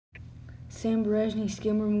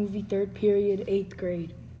SamSkimmer movie, 3rd period, 8th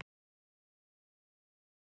grade.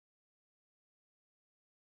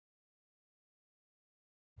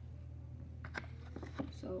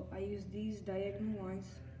 So I use these diagonal lines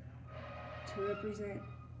to represent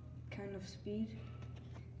kind of speed,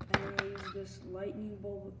 and then I use this lightning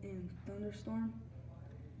bolt and thunderstorm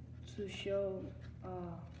to show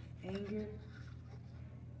anger.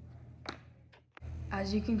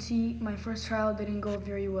 As you can see, my first trial didn't go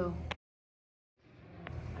very well.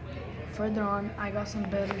 Further on, I got some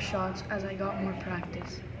better shots as I got more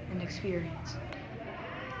practice and experience.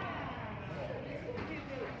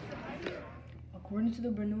 According to the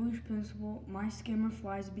Bernoulli's principle, my skimmer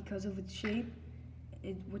flies because of its shape,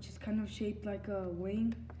 which is kind of shaped like a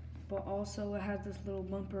wing, but also it has this little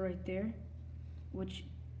bumper right there, which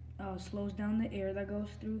slows down the air that goes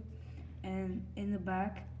through, and in the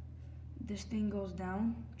back, this thing goes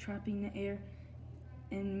down, trapping the air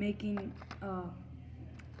and making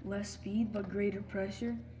less speed but greater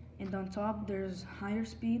pressure, and on top there's higher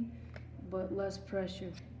speed but less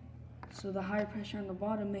pressure. So the higher pressure on the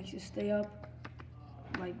bottom makes it stay up,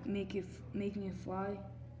 like making it fly.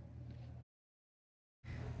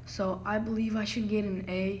 So I believe I should get an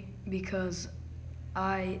A because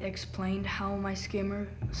I explained how my skimmer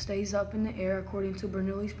stays up in the air according to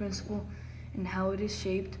Bernoulli's principle and how it is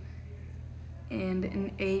shaped, and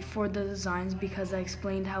an A for the designs because I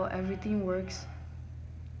explained how everything works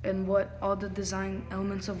and what all the design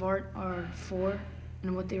elements of art are for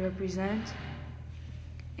and what they represent.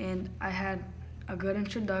 And I had a good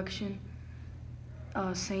introduction,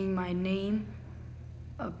 saying my name,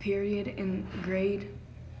 a period, and grade,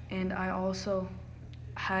 and I also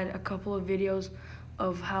had a couple of videos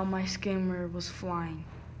of how my skimmer was flying.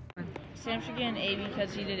 Sam should get an A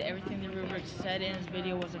because he did everything the rubric said, and his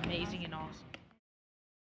video was amazing and awesome.